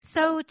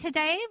So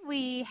today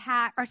we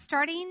are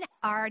starting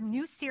our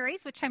new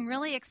series, which I'm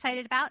really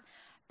excited about,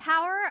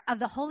 Power of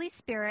the Holy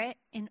Spirit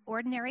in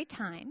Ordinary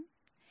Time.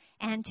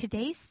 And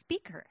today's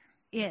speaker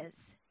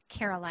is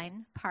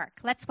Caroline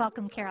Park. Let's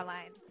welcome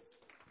Caroline.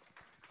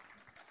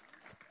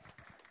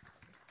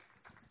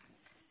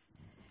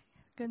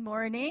 Good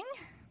morning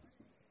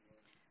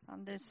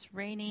on this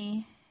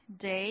rainy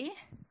day.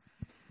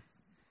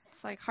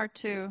 It's like hard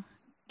to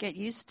get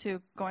used to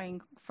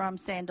going from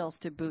sandals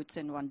to boots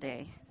in one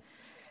day.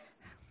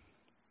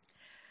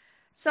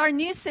 So our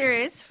new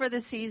series for the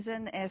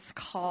season is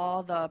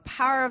called The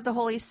Power of the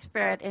Holy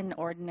Spirit in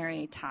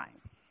Ordinary Time.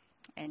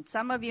 And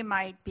some of you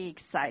might be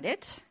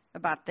excited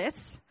about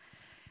this,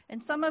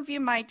 and some of you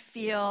might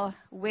feel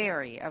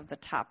wary of the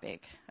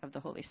topic of the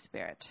Holy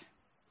Spirit.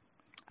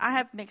 I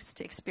have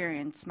mixed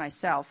experience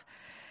myself.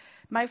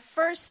 My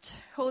first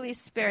Holy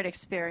Spirit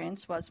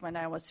experience was when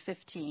I was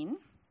 15.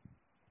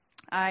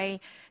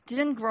 I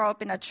didn't grow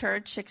up in a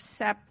church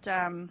except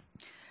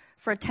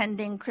for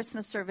attending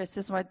Christmas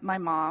services with my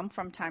mom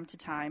from time to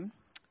time,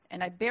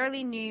 and I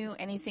barely knew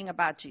anything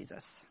about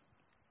Jesus.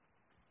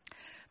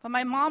 But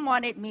my mom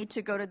wanted me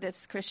to go to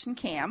this Christian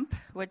camp,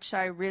 which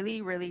I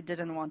really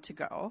didn't want to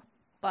go,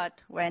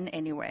 but went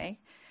anyway.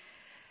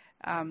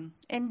 And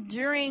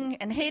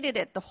hated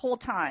it the whole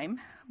time,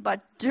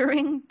 but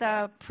during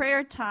the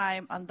prayer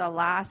time on the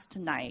last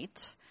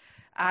night,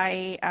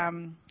 I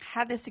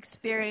had this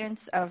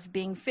experience of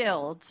being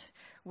filled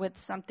with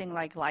something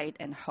like light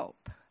and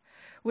hope,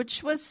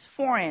 which was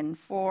foreign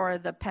for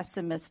the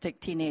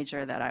pessimistic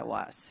teenager that I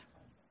was.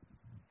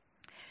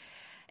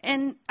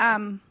 And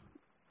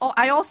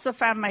I also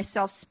found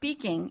myself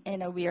speaking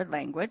in a weird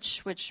language,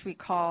 which we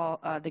call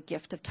the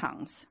gift of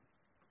tongues.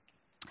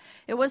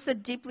 It was a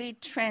deeply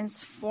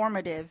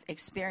transformative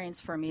experience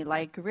for me,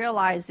 like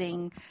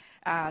realizing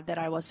that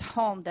I was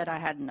home that I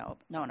hadn't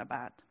known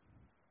about.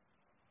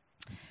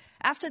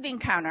 After the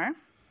encounter,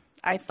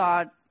 I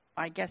thought,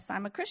 I guess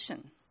I'm a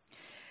Christian.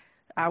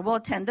 I will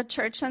attend the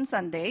church on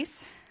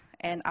Sundays,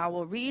 and I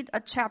will read a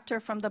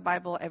chapter from the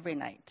Bible every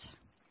night.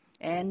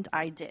 And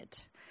I did.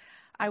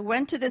 I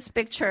went to this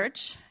big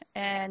church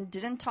and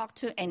didn't talk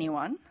to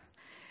anyone.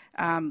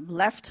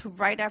 Left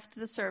right after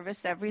the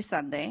service every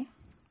Sunday.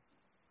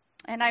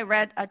 And I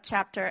read a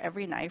chapter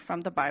every night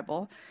from the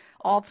Bible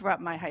all throughout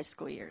my high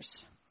school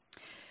years.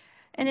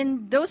 And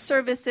in those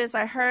services,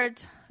 I heard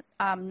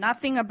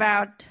nothing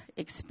about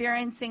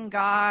experiencing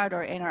God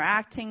or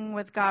interacting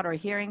with God or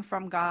hearing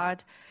from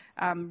God.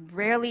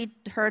 Rarely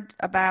heard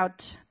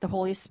about the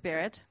Holy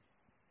Spirit.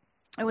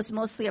 It was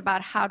mostly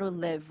about how to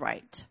live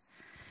right.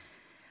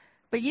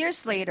 But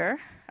years later,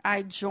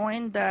 I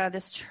joined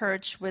this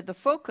church with a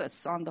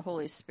focus on the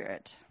Holy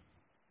Spirit.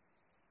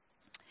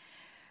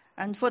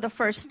 And for the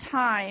first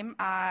time,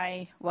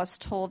 I was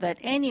told that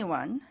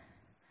anyone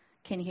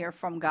can hear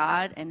from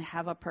God and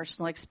have a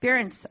personal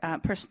experience,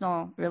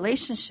 personal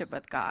relationship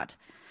with God.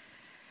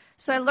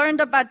 So I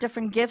learned about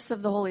different gifts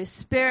of the Holy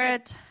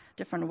Spirit,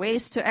 different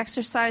ways to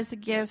exercise the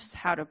gifts,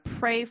 how to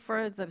pray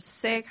for the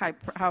sick, how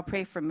to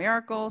pray for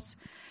miracles.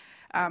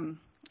 And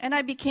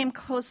I became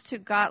close to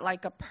God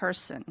like a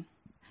person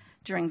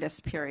during this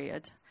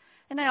period.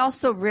 And I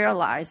also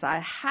realized I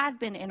had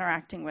been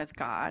interacting with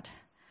God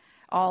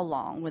all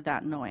along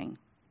without knowing.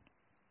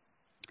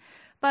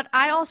 But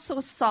I also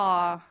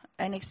saw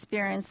and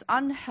experienced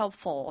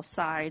unhelpful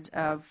side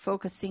of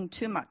focusing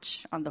too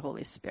much on the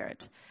Holy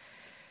Spirit.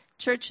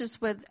 Churches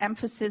with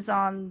emphasis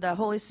on the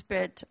Holy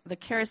Spirit, the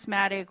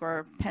charismatic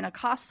or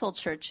Pentecostal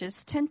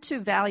churches, tend to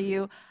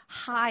value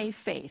high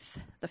faith,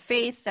 the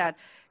faith that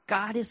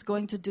God is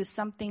going to do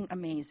something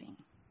amazing.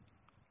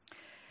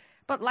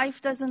 But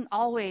life doesn't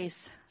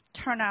always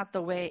turn out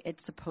the way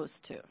it's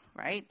supposed to,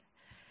 right?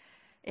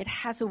 It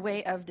has a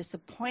way of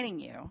disappointing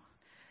you.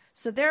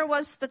 So there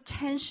was the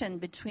tension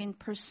between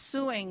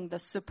pursuing the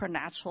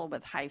supernatural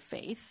with high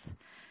faith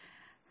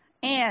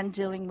and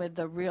dealing with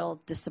the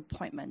real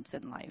disappointments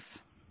in life.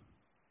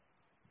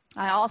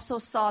 I also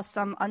saw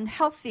some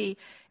unhealthy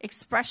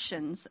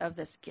expressions of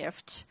this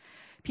gift,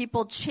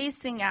 people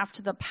chasing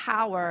after the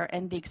power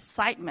and the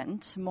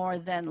excitement more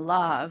than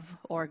love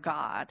or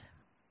God.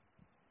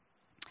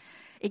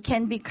 It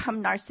can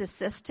become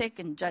narcissistic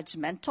and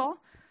judgmental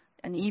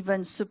and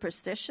even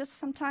superstitious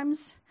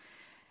sometimes.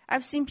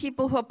 I've seen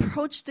people who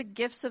approach the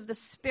gifts of the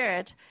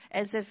Spirit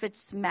as if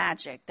it's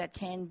magic that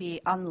can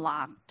be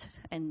unlocked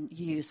and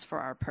used for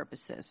our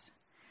purposes,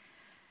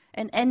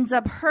 and ends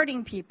up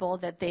hurting people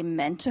that they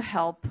meant to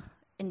help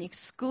and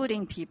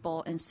excluding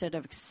people instead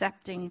of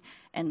accepting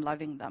and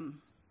loving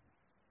them.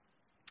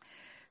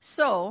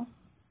 So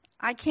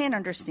I can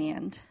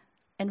understand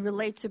and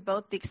relate to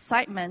both the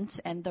excitement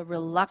and the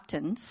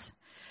reluctance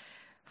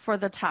for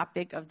the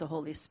topic of the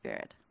Holy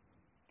Spirit.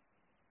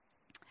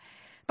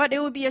 But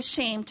it would be a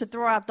shame to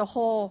throw out the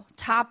whole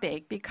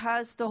topic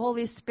because the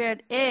Holy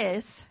Spirit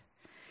is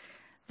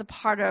the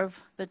part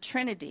of the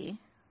Trinity,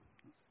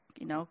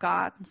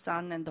 God,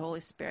 Son, and the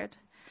Holy Spirit.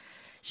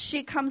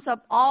 She comes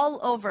up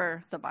all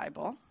over the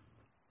Bible,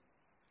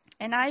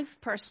 and I've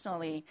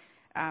personally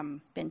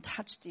been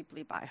touched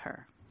deeply by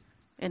her.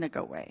 in a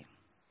good way.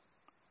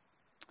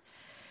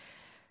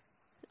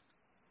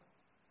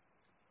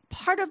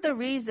 Part of the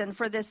reason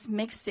for this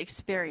mixed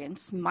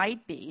experience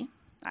might be,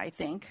 I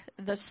think,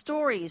 the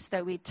stories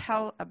that we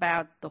tell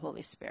about the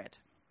Holy Spirit.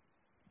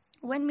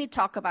 When we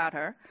talk about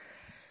her,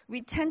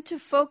 we tend to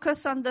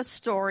focus on the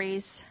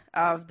stories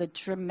of the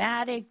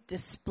dramatic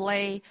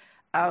display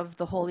of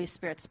the Holy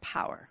Spirit's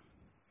power,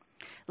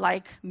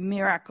 like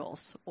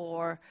miracles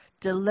or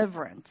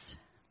deliverance,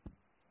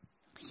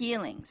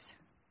 healings,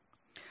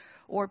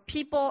 or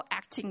people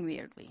acting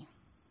weirdly,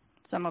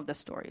 some of the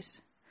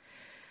stories.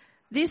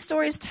 These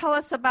stories tell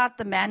us about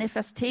the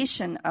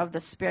manifestation of the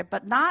Spirit,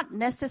 but not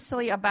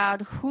necessarily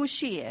about who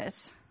she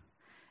is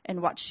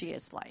and what she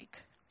is like.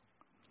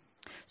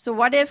 So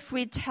what if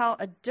we tell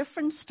a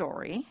different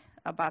story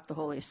about the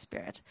Holy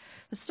Spirit?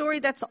 The story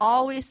that's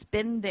always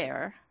been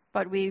there,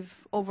 but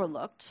we've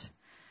overlooked,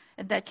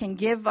 and that can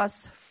give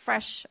us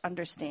fresh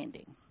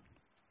understanding.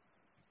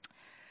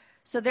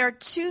 So there are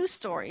two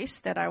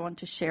stories that I want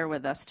to share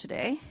with us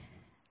today.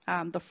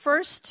 The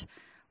first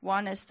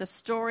one is the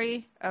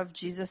story of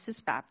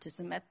Jesus'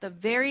 baptism at the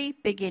very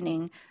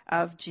beginning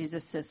of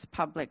Jesus'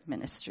 public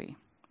ministry.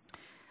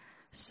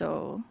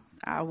 So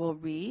I will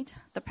read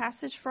the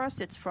passage for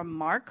us. It's from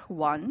Mark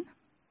 1,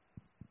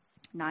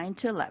 9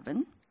 to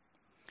 11.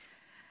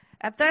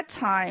 At that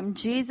time,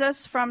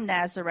 Jesus from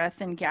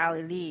Nazareth in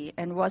Galilee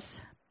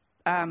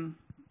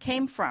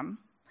came from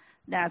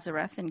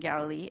Nazareth in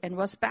Galilee and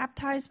was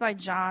baptized by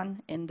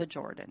John in the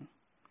Jordan.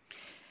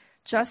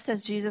 Just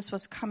as Jesus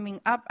was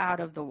coming up out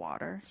of the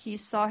water, he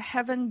saw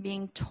heaven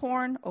being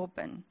torn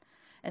open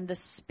and the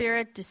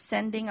Spirit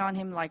descending on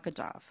him like a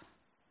dove.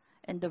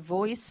 And the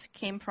voice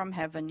came from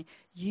heaven,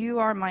 "You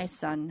are my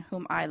Son,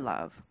 whom I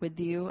love. With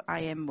you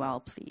I am well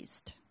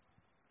pleased."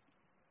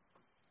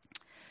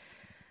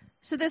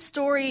 So this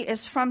story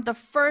is from the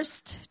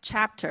first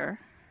chapter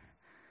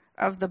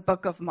of the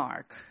book of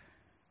Mark.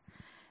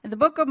 And the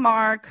book of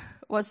Mark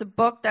was a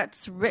book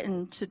that's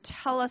written to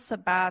tell us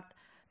about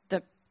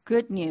the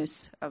good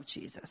news of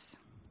Jesus.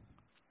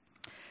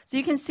 So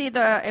you can see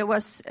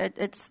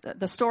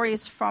the story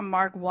is from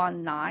Mark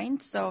 1:9.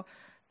 So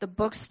the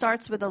book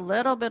starts with a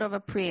little bit of a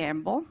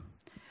preamble,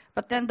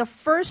 but then the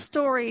first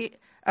story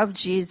of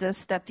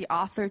Jesus that the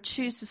author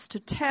chooses to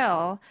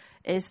tell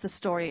is the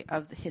story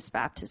of his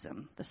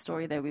baptism, the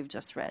story that we've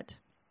just read.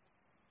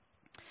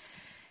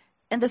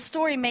 And the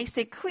story makes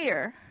it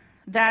clear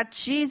that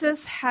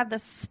Jesus had a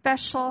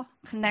special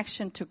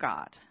connection to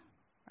God,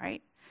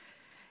 right?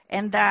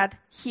 And that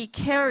he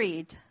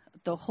carried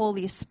the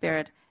Holy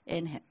Spirit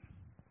in him.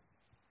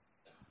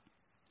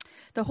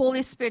 The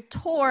Holy Spirit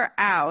tore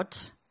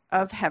out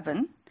of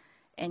heaven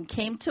and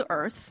came to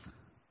earth,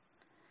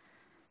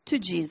 to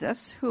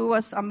Jesus, who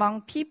was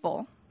among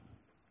people.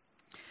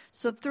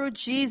 So through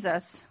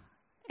Jesus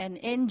and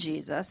in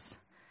Jesus,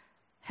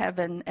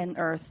 heaven and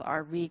earth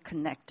are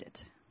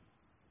reconnected.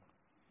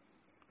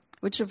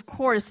 Which, of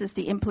course, is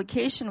the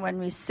implication when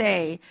we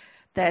say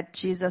that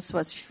Jesus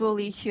was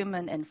fully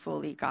human and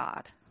fully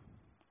God.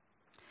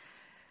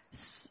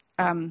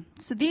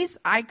 So these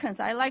icons,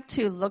 I like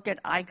to look at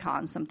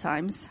icons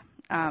sometimes.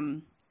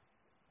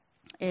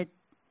 It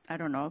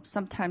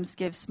sometimes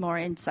gives more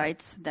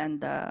insights than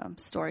the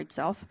story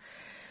itself.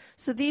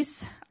 So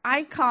these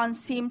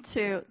icons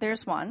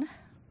there's one,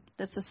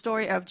 that's the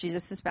story of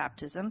Jesus'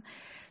 baptism,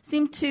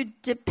 seem to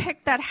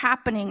depict that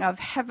happening of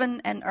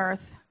heaven and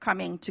earth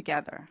coming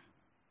together.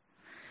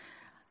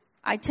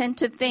 I tend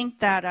to think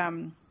that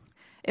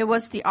it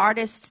was the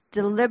artist's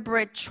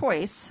deliberate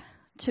choice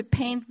to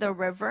paint the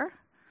river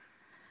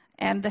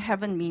and the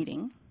heaven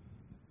meeting,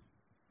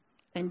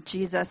 and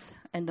Jesus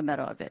in the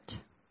middle of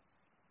it.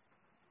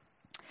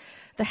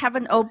 The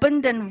heaven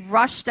opened and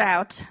rushed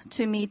out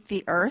to meet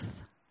the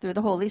earth through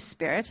the Holy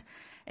Spirit,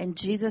 and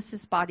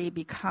Jesus' body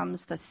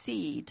becomes the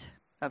seed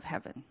of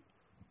heaven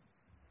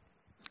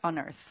on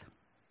earth.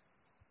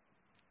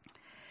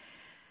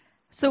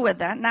 So with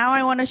that, now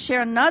I want to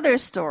share another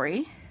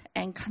story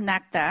and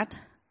connect that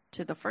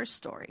to the first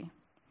story.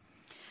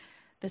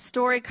 The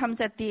story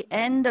comes at the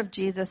end of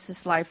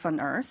Jesus' life on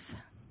earth,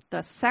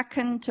 the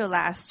second to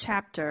last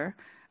chapter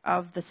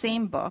of the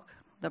same book,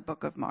 the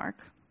book of Mark.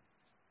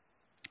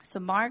 So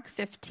Mark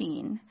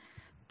 15,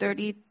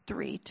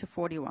 33 to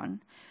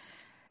 41.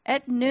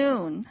 At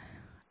noon,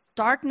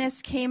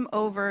 darkness came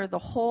over the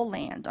whole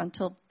land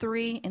until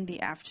 3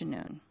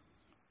 p.m.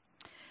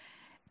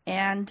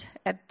 And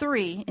at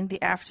 3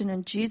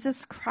 p.m,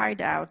 Jesus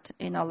cried out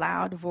in a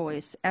loud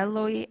voice,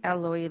 "Eloi,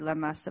 Eloi,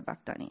 lama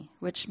sabachthani,"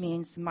 which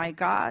means, my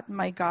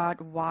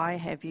God, why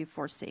have you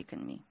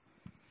forsaken me?"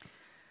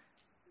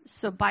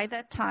 So by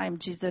that time,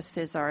 Jesus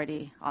is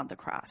already on the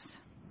cross.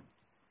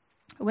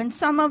 When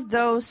some of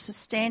those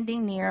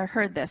standing near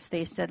heard this,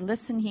 they said,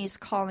 "Listen, he's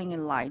calling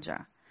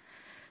Elijah."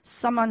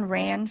 Someone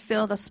ran,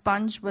 filled a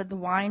sponge with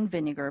wine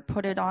vinegar,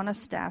 put it on a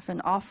staff,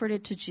 and offered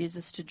it to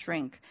Jesus to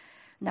drink.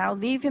 "Now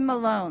leave him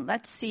alone.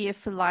 Let's see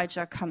if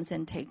Elijah comes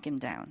and take him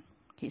down,"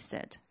 he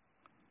said.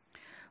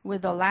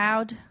 With a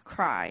loud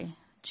cry,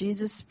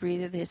 Jesus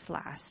breathed his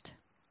last.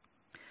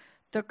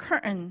 The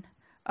curtain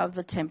of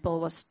the temple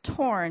was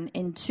torn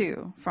in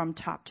two from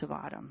top to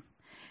bottom.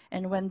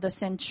 And when the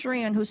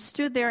centurion who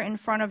stood there in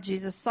front of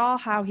Jesus saw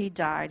how he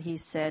died, he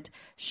said,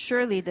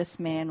 "Surely this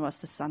man was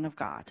the Son of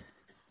God."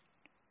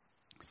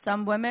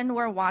 Some women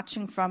were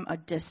watching from a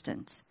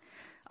distance.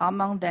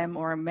 Among them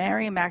were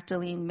Mary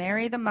Magdalene,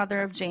 Mary the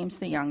mother of James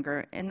the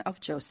Younger, and of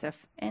Joseph,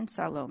 and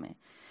Salome.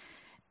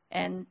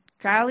 And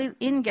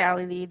in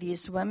Galilee,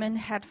 these women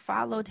had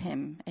followed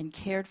him and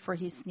cared for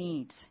his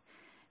needs.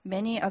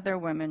 Many other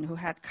women who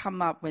had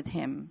come up with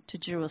him to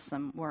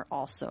Jerusalem were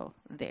also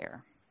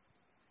there.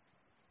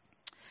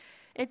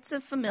 It's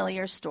a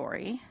familiar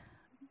story,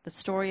 the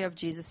story of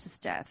Jesus'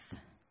 death.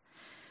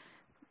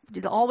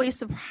 It always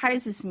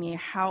surprises me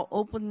how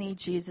openly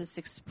Jesus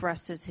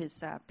expresses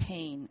his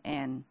pain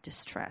and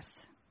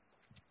distress.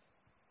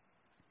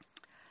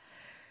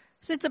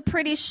 So it's a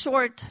pretty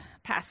short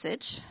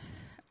passage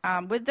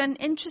with an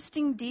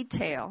interesting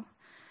detail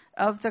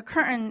of the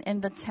curtain in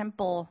the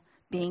temple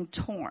being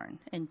torn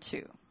in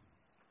two.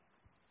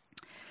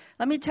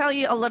 Let me tell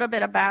you a little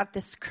bit about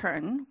this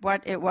curtain,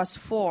 what it was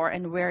for,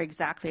 and where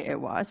exactly it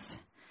was.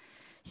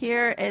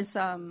 Here is,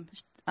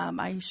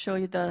 I show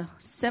you the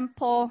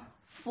simple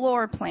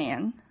floor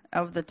plan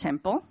of the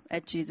temple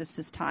at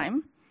Jesus'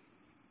 time.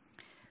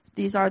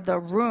 These are the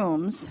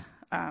rooms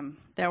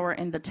that were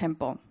in the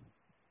temple.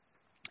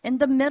 In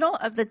the middle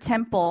of the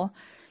temple,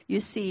 you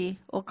see,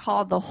 we'll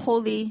call the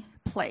holy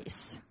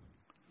place.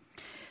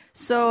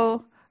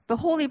 So the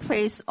holy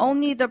place,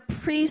 only the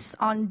priests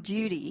on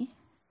duty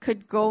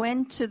could go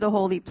into the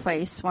holy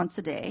place once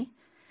a day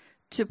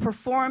to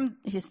perform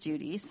his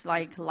duties,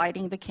 like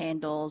lighting the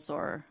candles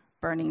or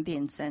burning the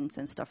incense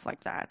and stuff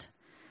like that.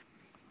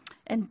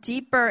 And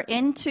deeper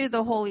into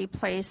the holy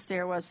place,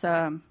 there was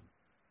a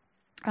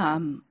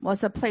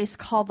place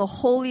called the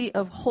Holy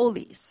of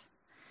Holies,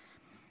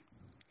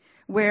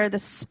 where the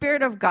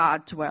Spirit of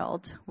God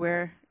dwelled,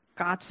 where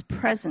God's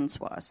presence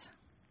was.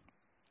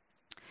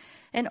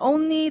 And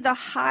only the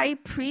high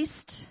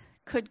priest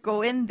could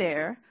go in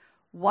there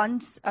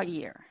once a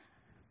year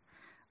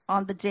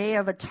on the Day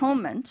of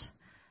Atonement,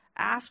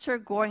 after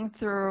going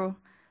through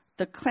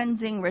the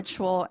cleansing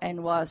ritual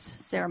and was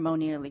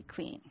ceremonially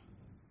clean.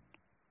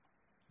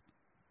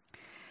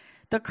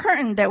 The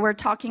curtain that we're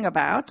talking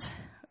about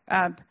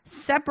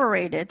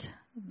separated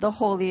the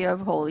Holy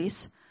of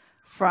Holies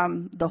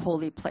from the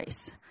holy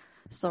place.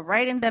 So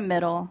right in the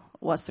middle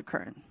was the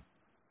curtain.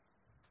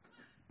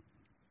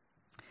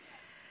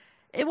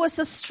 It was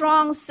a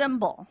strong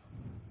symbol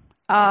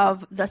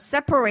of the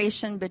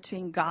separation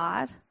between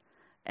God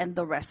and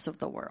the rest of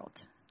the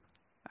world,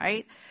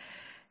 right?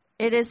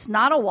 It is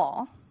not a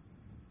wall.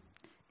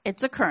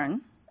 It's a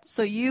curtain.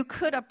 So you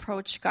could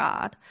approach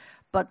God,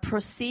 but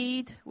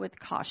proceed with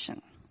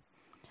caution.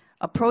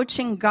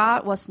 Approaching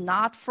God was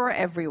not for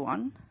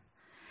everyone,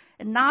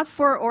 and not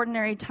for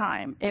ordinary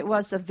time. It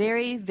was a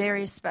very,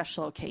 very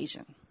special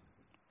occasion.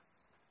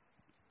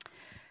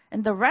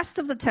 And the rest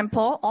of the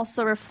temple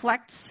also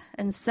reflects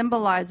and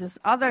symbolizes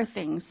other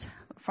things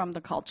from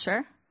the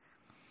culture.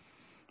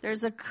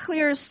 There's a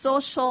clear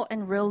social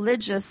and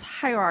religious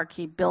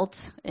hierarchy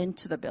built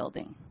into the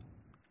building.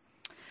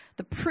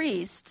 The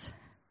priest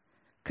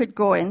could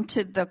go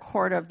into the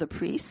court of the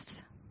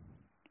priest,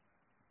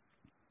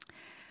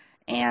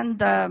 and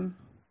the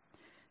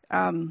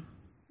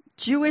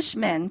Jewish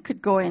men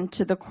could go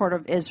into the court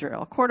of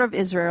Israel. Court of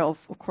Israel,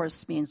 of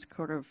course, means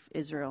court of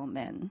Israel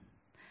men.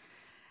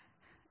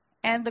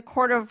 And the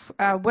court of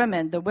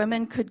women, the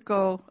women could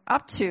go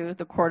up to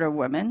the court of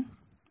women.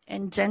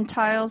 And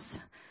Gentiles,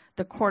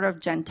 the court of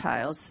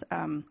Gentiles.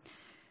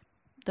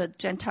 The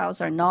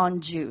Gentiles are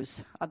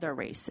non-Jews, other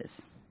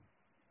races.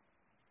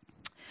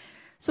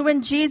 So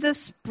when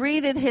Jesus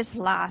breathed his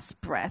last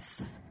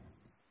breath,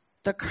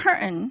 the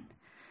curtain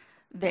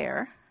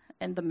there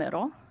in the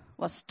middle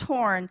was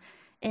torn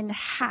in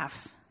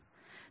half.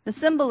 The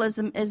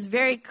symbolism is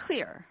very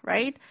clear,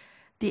 right?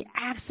 The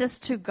access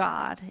to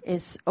God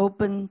is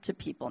open to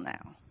people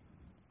now.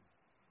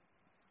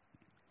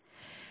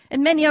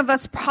 And many of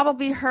us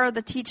probably heard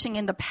the teaching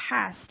in the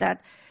past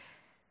that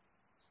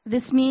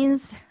this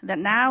means that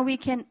now we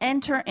can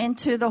enter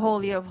into the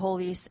Holy of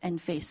Holies and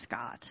face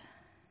God.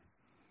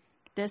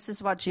 This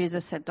is what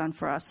Jesus had done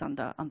for us on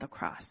the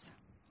cross.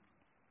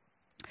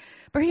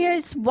 But here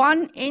is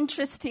one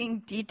interesting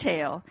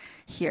detail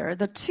here.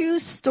 The two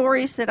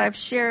stories that I've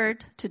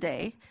shared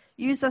today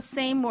use the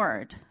same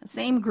word, the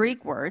same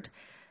Greek word,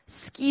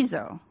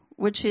 schizo,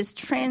 which is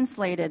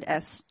translated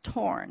as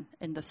torn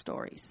in the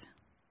stories.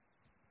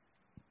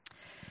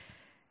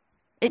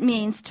 It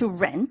means to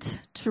rent,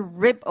 to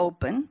rip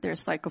open.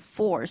 There's like a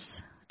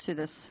force to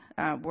this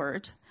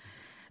word.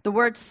 The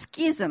word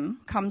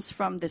schism comes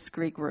from this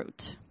Greek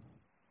root.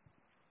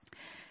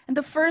 And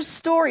the first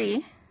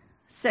story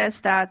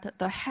says that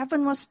the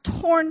heaven was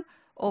torn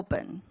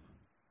open.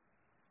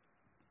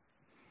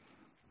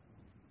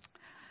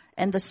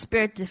 And the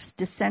Spirit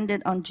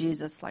descended on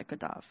Jesus like a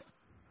dove.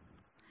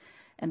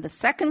 And the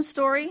second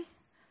story,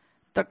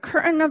 the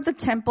curtain of the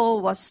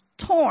temple was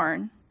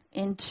torn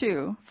in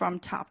two from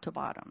top to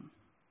bottom.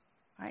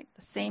 Right?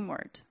 The same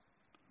word.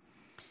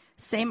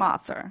 same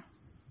author.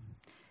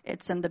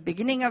 It's in the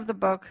beginning of the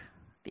book,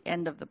 the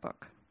end of the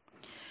book.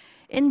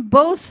 In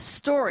both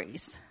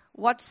stories,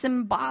 what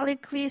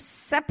symbolically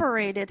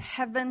separated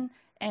heaven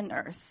and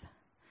earth,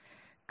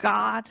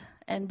 God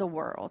and the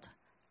world,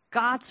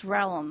 God's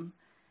realm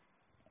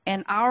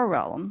and our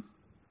realm,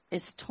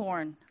 is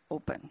torn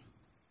open.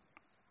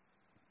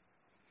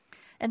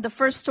 And the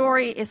first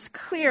story is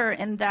clear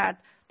in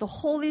that the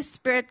Holy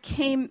Spirit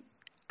came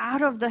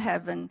out of the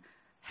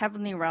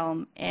heavenly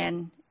realm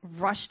and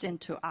rushed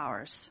into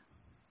ours.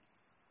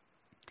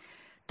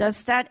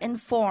 Does that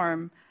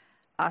inform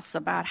us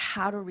about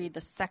how to read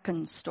the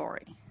second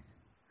story?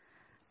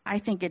 I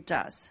think it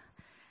does.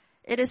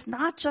 It is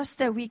not just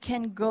that we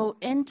can go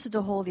into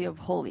the Holy of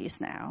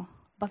Holies now,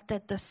 but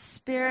that the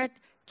Spirit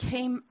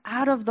came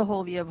out of the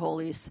Holy of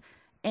Holies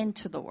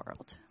into the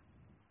world.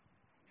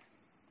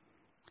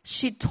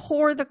 She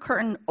tore the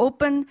curtain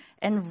open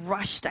and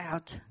rushed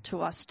out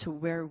to us to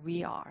where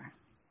we are.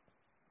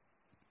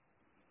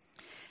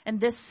 And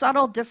this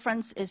subtle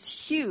difference is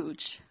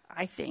huge,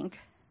 I think,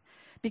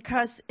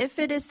 because if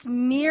it is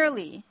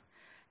merely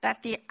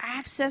that the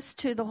access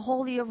to the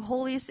Holy of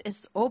Holies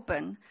is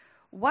open,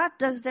 what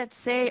does that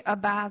say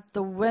about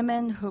the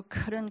women who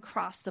couldn't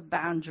cross the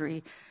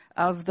boundary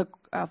of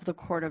the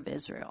court of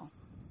Israel?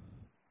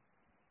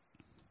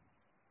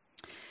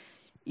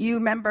 You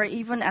remember,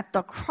 even at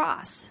the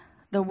cross,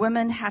 the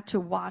women had to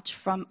watch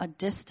from a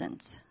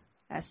distance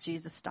as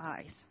Jesus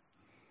dies.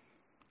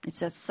 It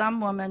says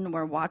some women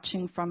were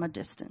watching from a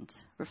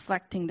distance,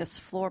 reflecting this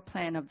floor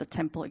plan of the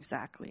temple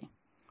exactly.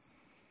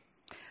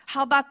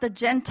 How about the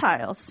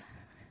Gentiles,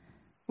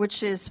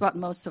 which is what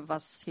most of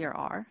us here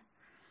are?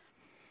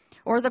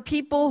 Or the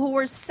people who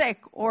were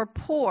sick or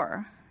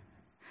poor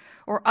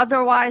or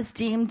otherwise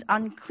deemed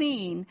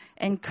unclean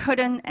and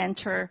couldn't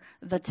enter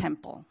the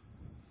temple?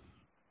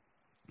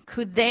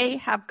 Could they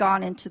have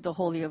gone into the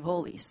Holy of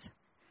Holies?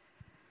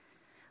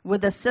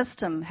 Would the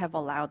system have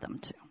allowed them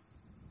to?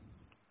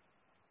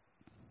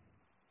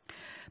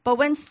 But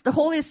when the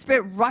Holy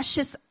Spirit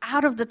rushes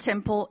out of the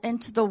temple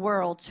into the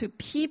world to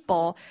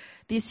people,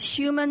 these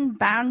human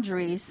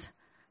boundaries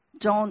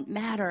don't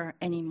matter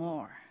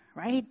anymore,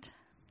 right?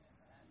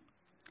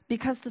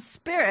 Because the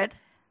Spirit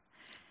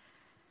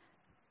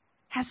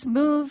has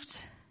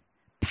moved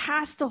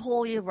past the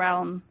holy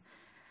realm,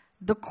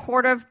 the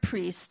court of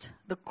priests,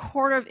 the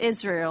court of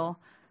Israel,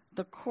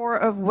 the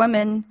court of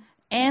women,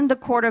 and the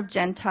court of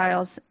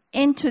Gentiles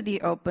into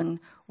the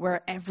open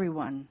where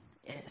everyone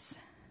is.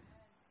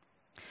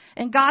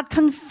 And God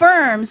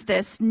confirms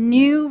this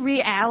new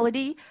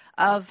reality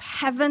of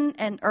heaven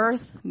and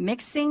earth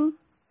mixing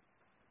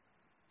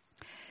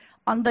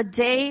on the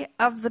day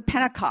of the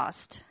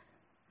Pentecost,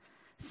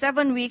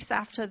 7 weeks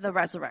after the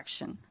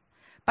resurrection,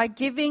 by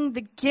giving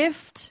the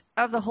gift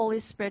of the Holy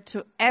Spirit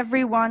to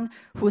everyone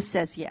who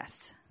says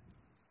yes.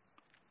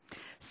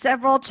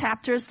 Several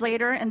chapters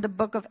later in the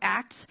book of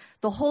Acts,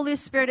 the Holy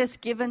Spirit is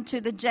given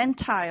to the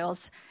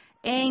Gentiles,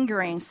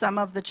 angering some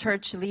of the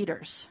church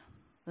leaders.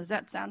 Does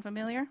that sound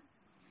familiar?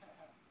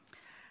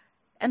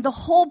 And the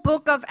whole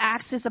book of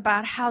Acts is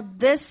about how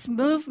this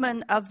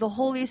movement of the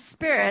Holy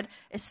Spirit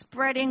is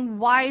spreading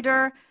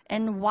wider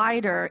and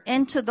wider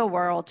into the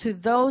world to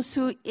those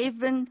who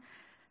even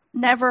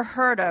never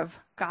heard of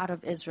God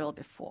of Israel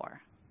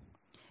before.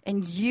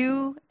 And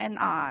you and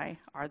I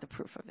are the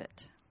proof of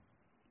it.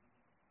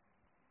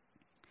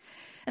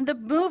 And the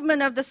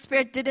movement of the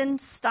Spirit didn't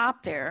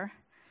stop there.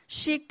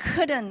 She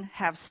couldn't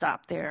have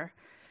stopped there,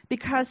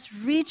 because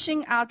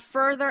reaching out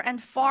further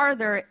and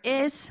farther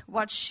is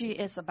what she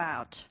is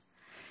about.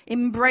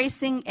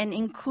 Embracing and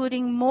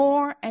including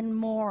more and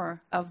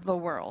more of the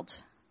world.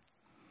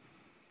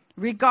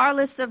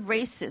 Regardless of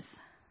races,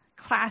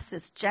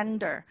 classes,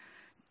 gender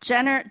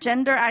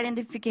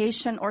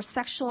identification, or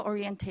sexual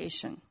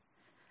orientation.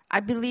 I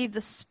believe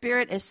the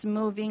Spirit is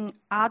moving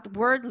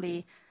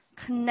outwardly,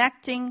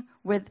 connecting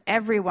with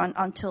everyone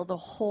until the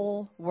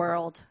whole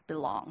world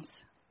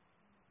belongs.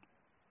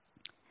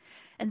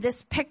 And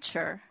this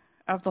picture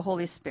of the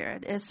Holy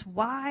Spirit is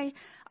why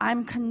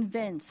I'm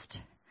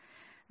convinced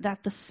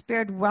that the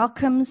Spirit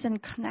welcomes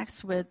and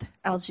connects with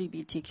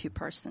LGBTQ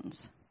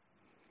persons,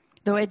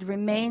 though it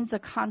remains a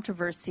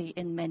controversy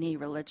in many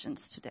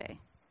religions today.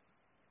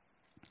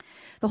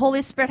 The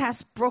Holy Spirit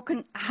has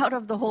broken out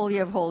of the Holy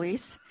of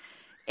Holies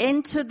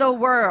into the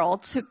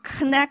world to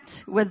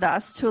connect with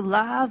us, to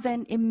love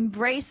and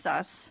embrace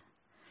us.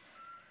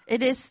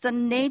 It is the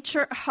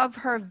nature of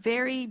her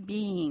very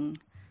being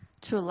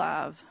to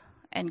love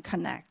and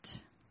connect.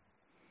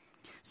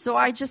 So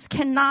I just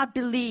cannot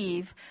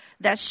believe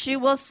that she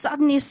will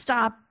suddenly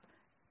stop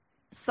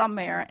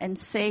somewhere and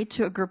say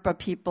to a group of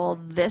people,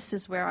 this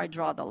is where I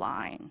draw the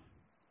line.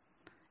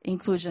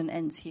 Inclusion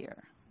ends here.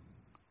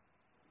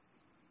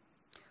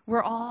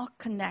 We're all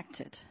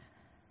connected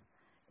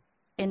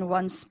in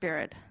one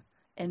spirit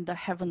in the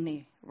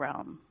heavenly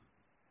realm.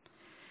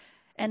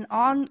 And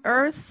on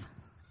earth,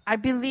 I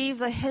believe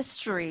the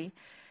history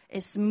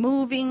is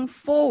moving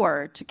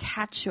forward to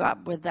catch you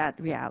up with that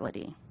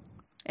reality.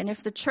 And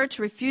if the church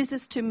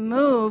refuses to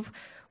move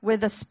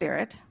with the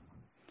Spirit,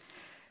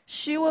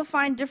 she will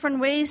find different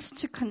ways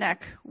to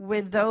connect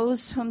with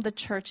those whom the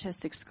church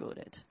has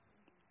excluded.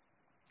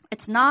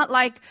 It's not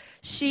like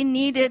she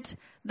needed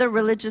the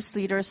religious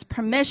leaders'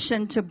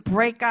 permission to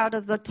break out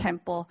of the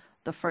temple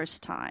the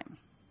first time.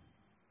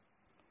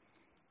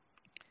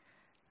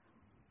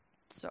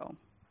 So,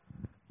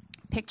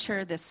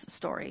 picture this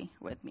story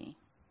with me.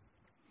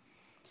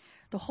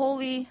 The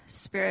Holy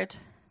Spirit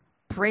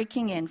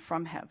breaking in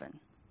from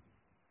heaven,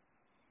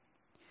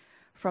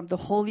 from the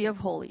Holy of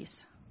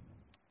Holies,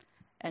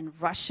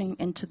 and rushing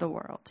into the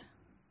world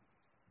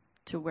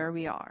to where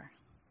we are,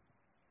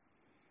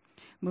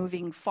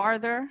 moving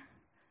farther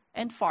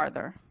and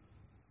farther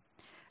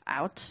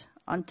out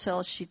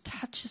until she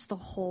touches the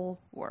whole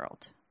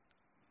world.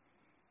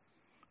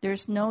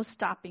 There's no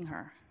stopping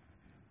her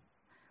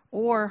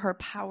or her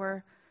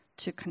power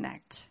to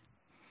connect.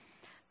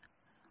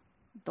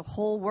 The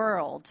whole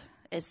world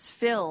is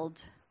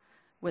filled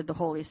with the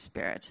Holy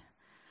Spirit.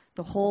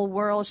 The whole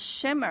world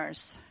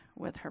shimmers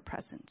with her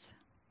presence.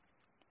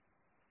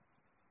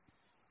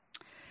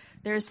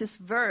 There's this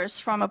verse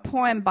from a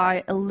poem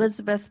by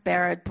Elizabeth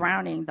Barrett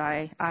Browning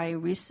that I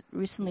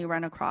recently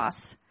ran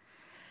across.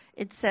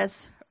 It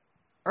says,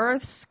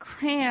 "Earth's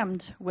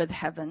crammed with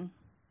heaven,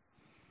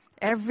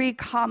 every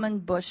common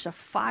bush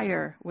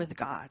afire with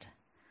God,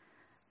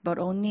 but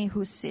only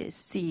who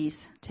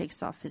sees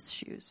takes off his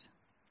shoes."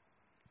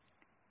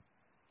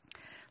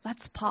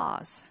 Let's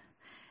pause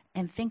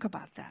and think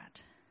about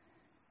that.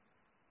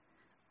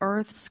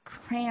 Earth's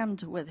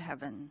crammed with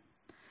heaven,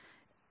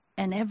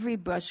 and every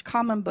bush,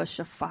 common bush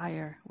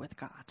afire with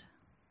God.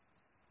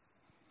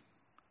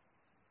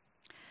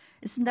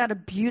 Isn't that a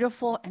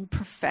beautiful and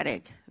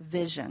prophetic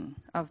vision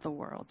of the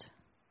world?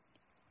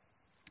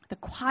 The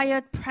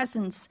quiet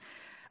presence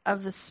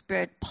of the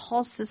Spirit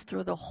pulses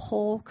through the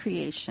whole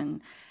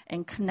creation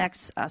and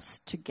connects us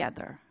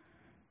together.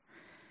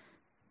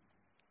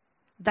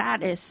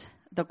 That is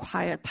the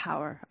quiet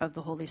power of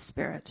the Holy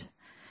Spirit.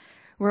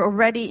 We're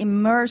already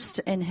immersed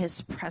in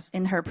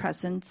her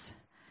presence.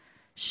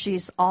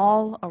 She's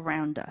all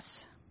around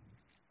us.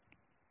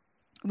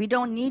 We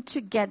don't need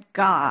to get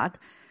God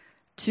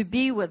to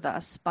be with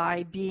us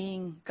by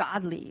being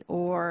godly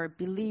or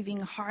believing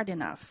hard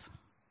enough.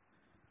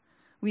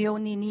 We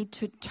only need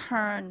to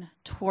turn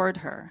toward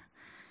her,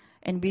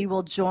 and we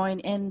will join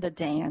in the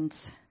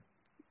dance,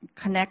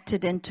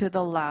 connected into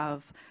the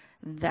love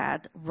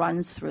that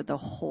runs through the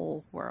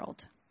whole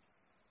world.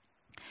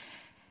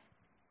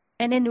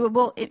 And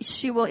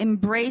she will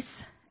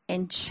embrace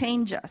and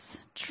change us,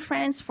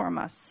 transform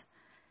us,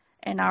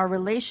 and our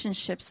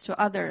relationships to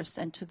others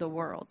and to the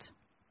world.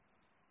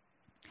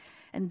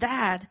 And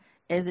that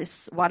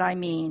is what I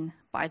mean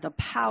by the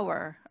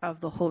power of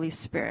the Holy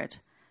Spirit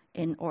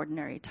in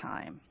ordinary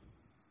time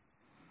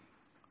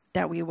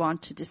that we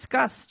want to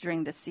discuss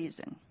during this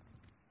season.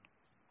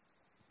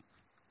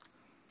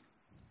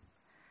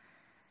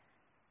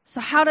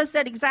 So how does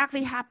that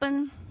exactly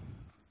happen?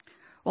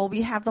 Well,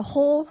 we have the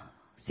whole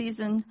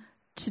season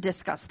to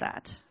discuss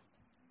that.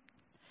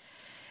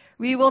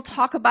 We will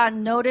talk about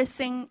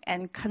noticing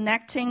and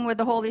connecting with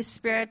the Holy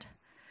Spirit,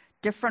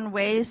 different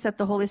ways that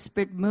the Holy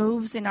Spirit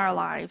moves in our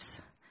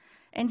lives,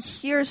 and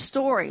hear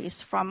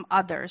stories from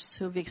others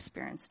who've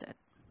experienced it.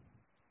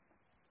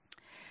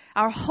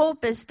 Our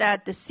hope is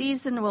that the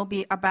season will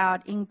be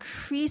about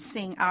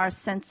increasing our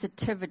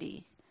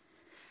sensitivity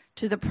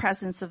to the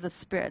presence of the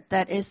Spirit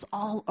that is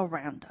all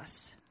around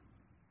us.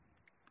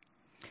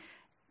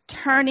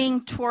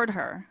 Turning toward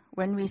her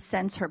when we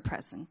sense her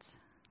presence.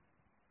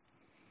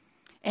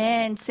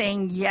 And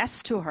saying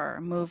yes to her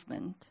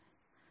movement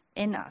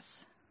in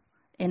us,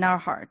 in our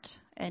heart,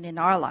 and in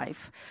our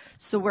life.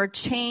 So we're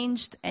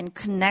changed and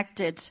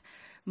connected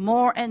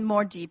more and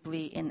more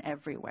deeply in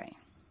every way.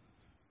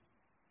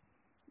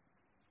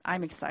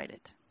 I'm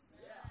excited.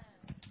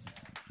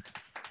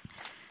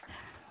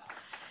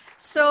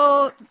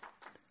 So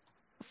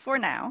for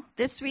now,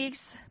 this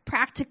week's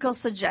practical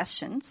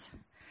suggestions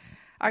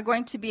are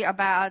going to be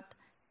about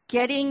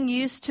getting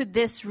used to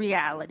this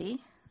reality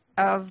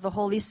of the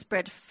Holy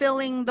Spirit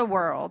filling the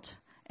world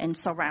and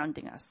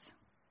surrounding us.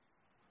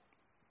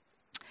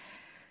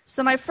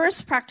 So my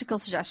first practical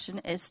suggestion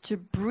is to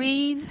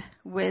breathe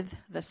with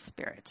the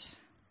Spirit.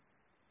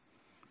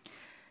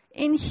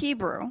 In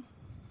Hebrew,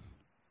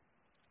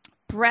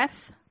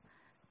 breath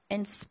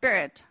and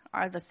spirit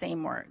are the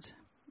same word,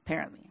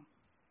 apparently.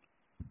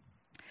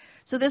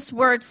 So this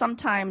word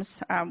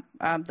sometimes,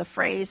 the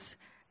phrase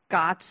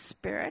God's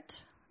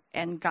Spirit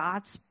and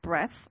God's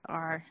breath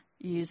are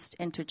used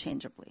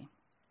interchangeably.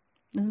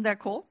 Isn't that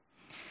cool?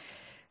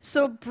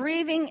 So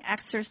breathing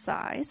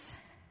exercise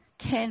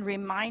can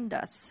remind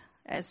us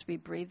as we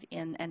breathe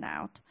in and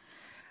out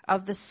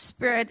of the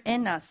Spirit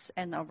in us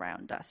and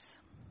around us.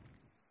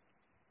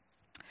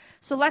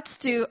 So let's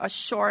do a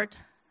short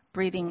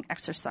breathing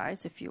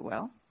exercise, if you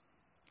will.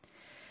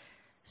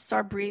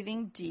 Start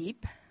breathing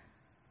deep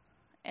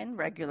and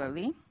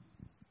regularly.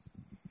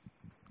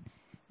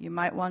 You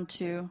might want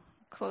to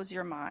close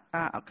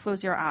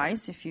your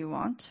eyes if you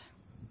want.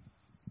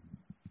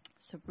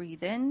 So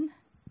breathe in,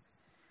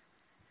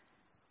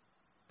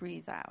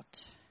 breathe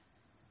out.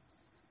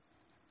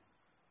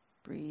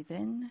 Breathe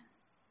in.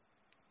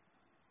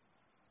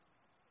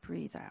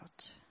 Breathe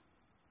out.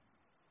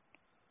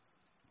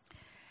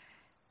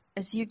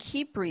 As you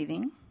keep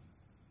breathing,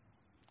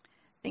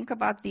 think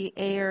about the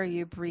air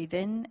you breathe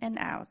in and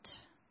out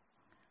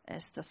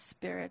as the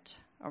Spirit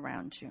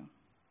around you.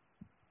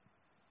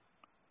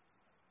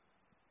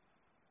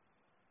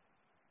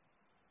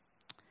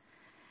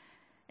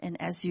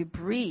 And as you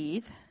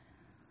breathe,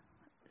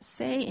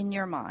 say in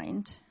your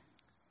mind,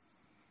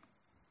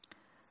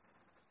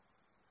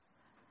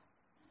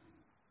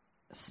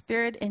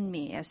 Spirit in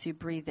me as you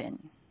breathe in.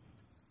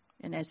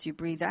 And as you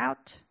breathe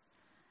out,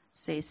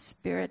 say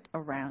Spirit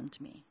around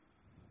me.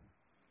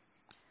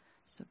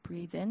 So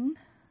breathe in,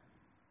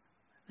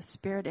 the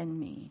Spirit in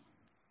me.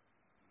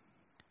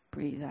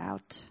 Breathe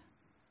out,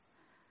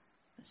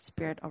 the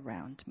Spirit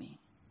around me.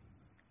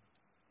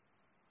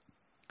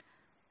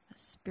 The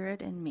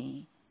Spirit in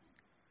me,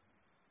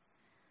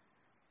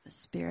 the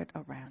Spirit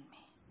around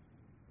me.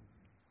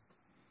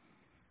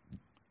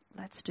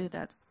 Let's do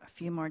that a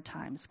few more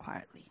times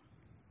quietly.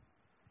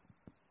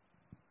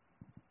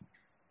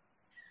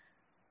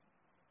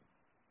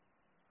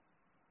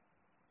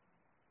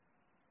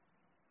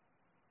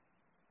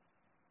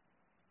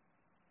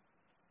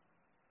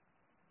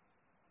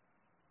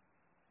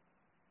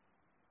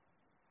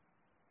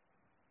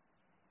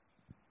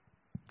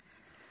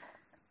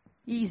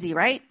 Easy,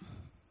 right?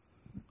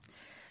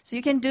 So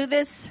you can do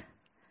this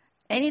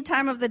any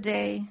time of the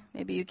day.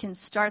 Maybe you can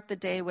start the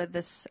day with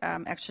this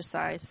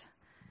exercise.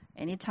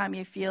 Anytime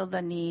you feel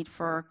the need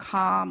for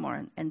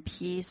calm and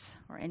peace,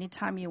 or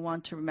anytime you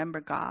want to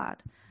remember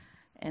God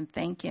and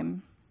thank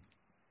Him.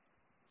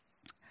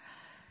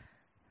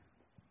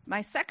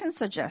 My second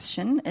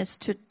suggestion is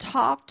to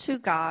talk to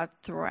God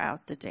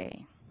throughout the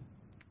day.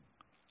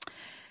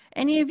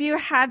 Any of you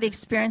had the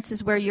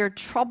experiences where you're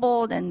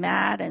troubled and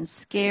mad and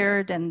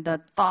scared and the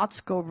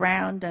thoughts go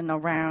round and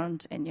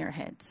around in your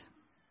head?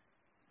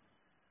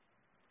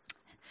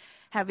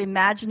 Have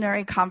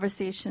imaginary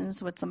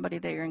conversations with somebody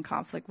that you're in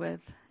conflict with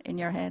in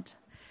your head?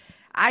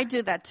 I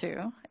do that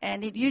too,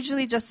 and it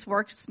usually just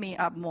works me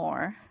up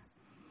more.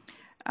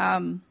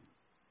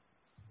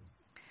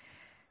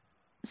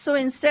 So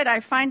instead, I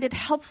find it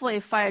helpful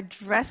if I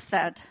address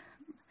that,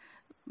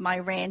 my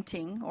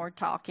ranting or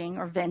talking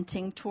or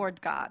venting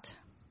toward God.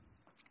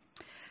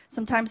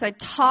 Sometimes I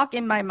talk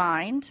in my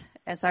mind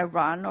as I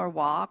run or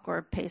walk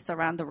or pace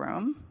around the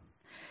room.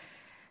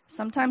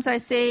 Sometimes I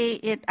say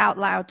it out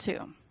loud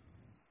too.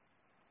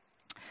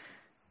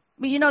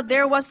 You know,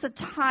 there was a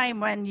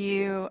time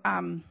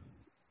when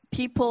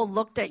people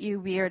looked at you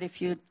weird if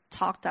you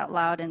talked out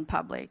loud in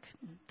public,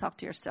 talk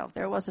to yourself.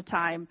 There was a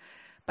time.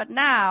 But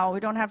now we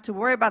don't have to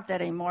worry about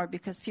that anymore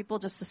because people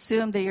just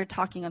assume that you're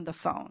talking on the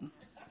phone.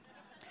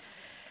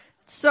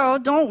 So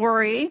don't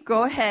worry.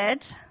 Go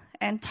ahead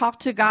and talk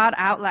to God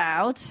out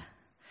loud.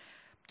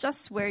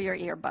 Just wear your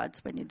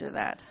earbuds when you do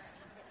that.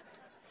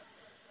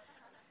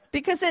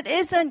 Because it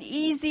is an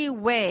easy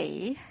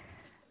way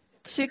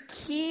to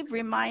keep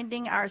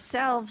reminding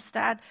ourselves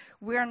that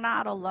we're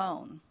not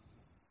alone.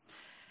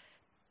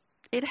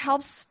 It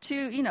helps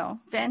to,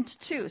 vent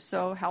too.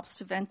 So it helps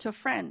to vent to a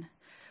friend.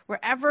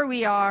 Wherever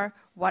we are,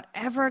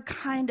 whatever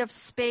kind of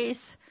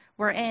space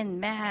we're in,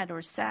 mad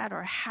or sad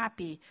or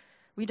happy,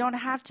 we don't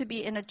have to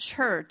be in a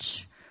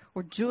church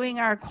or doing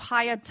our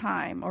quiet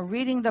time or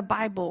reading the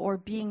Bible or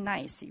being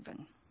nice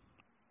even.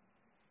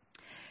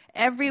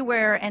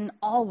 Everywhere and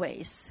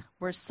always,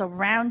 we're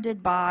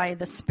surrounded by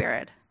the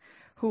Spirit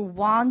who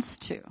wants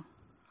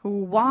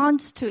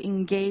to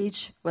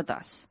engage with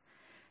us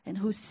and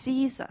who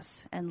sees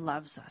us and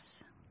loves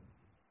us.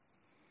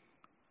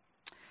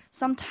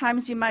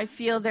 Sometimes you might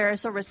feel there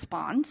is a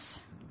response.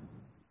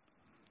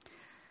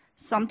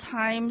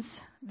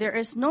 Sometimes there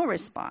is no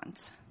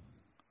response.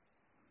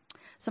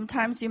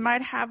 Sometimes you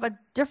might have a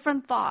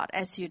different thought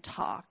as you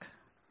talk,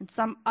 and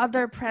some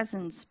other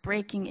presence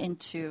breaking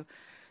into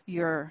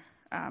your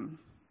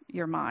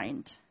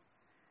mind.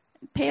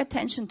 Pay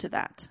attention to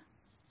that.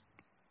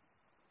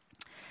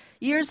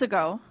 Years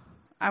ago,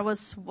 I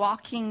was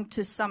walking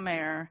to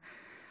somewhere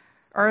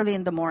early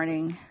in the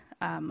morning.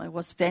 I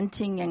was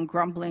venting and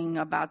grumbling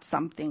about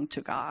something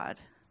to God.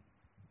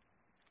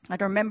 I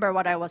don't remember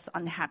what I was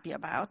unhappy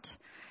about,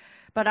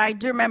 but I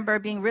do remember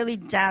being really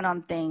down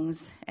on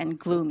things and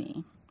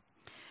gloomy.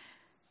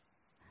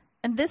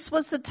 And this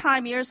was the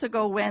time years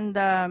ago when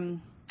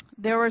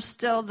there were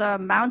still the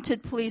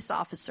mounted police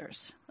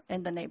officers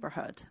in the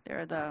neighborhood.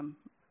 They're the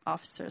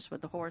officers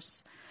with the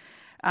horse.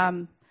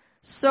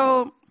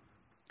 So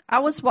I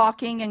was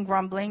walking and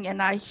grumbling,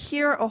 and I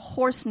hear a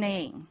horse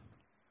neighing.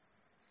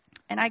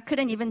 And I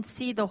couldn't even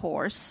see the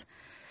horse,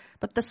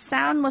 but the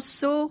sound was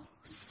so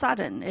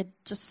sudden, it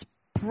just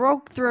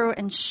broke through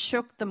and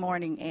shook the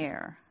morning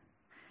air.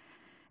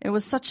 It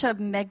was such a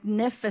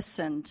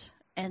magnificent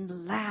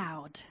and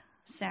loud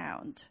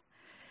sound.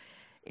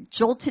 It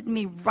jolted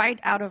me right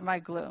out of my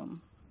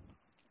gloom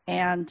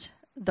and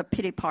the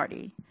pity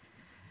party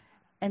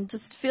and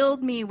just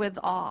filled me with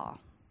awe.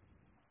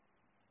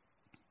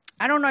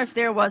 I don't know if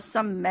there was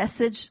some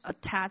message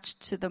attached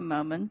to the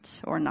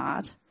moment or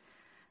not.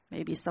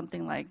 Maybe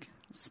something like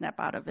snap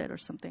out of it or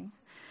something.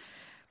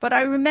 But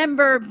I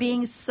remember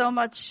being so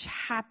much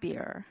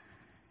happier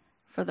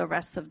for the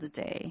rest of the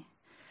day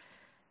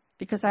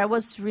because I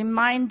was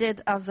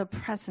reminded of the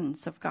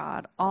presence of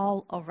God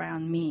all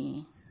around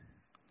me,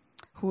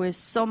 who is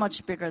so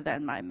much bigger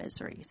than my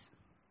miseries.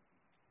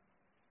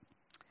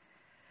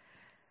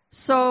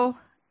 So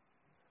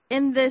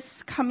in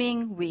this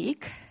coming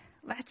week,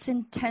 let's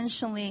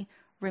intentionally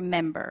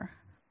remember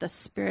the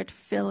Spirit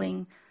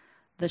filling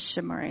the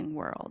shimmering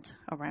world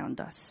around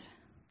us.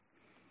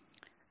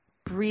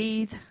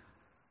 Breathe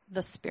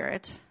the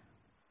Spirit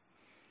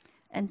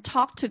and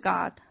talk to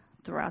God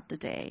throughout the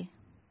day.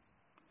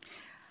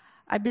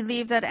 I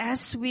believe that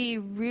as we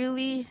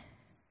really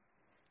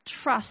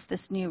trust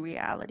this new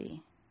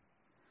reality,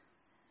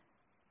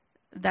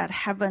 that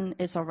heaven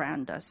is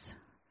around us,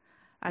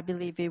 I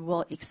believe it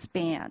will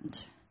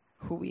expand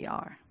who we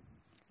are.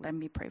 Let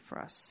me pray for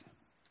us.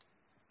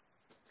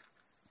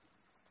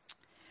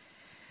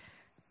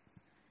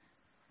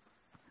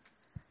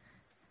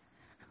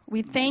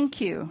 We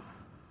thank you,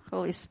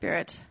 Holy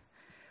Spirit,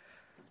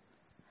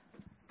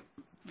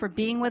 for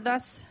being with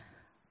us,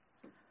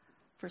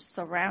 for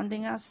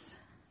surrounding us,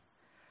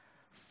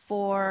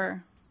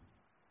 for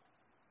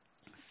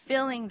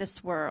filling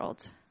this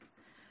world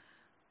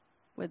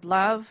with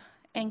love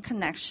and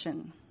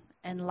connection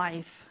and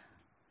life,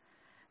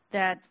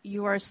 that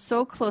you are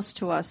so close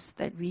to us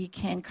that we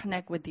can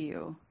connect with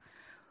you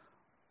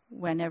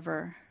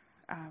whenever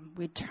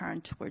we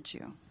turn towards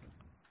you.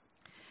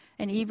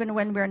 And even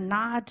when we're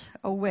not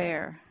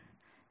aware,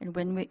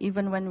 and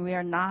even when we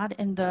are not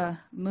in the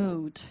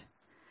mood,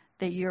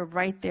 that you're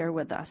right there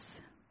with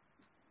us,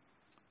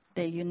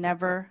 that you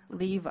never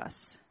leave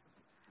us.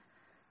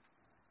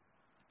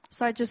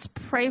 So I just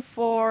pray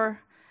for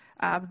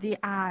the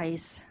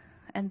eyes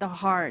and the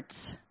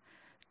hearts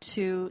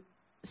to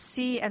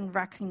see and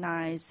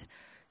recognize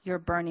your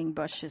burning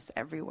bushes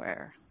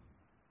everywhere.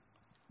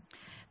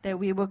 That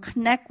we will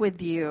connect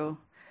with you,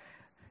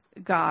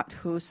 God,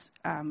 who's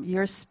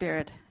your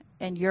Spirit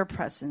and your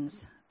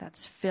presence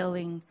that's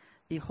filling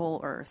the whole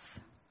earth.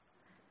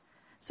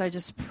 So I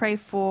just pray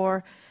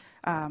for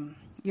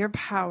your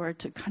power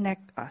to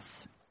connect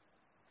us,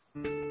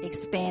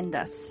 expand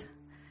us,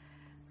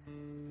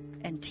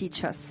 and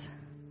teach us.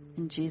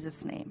 In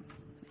Jesus' name,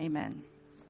 amen.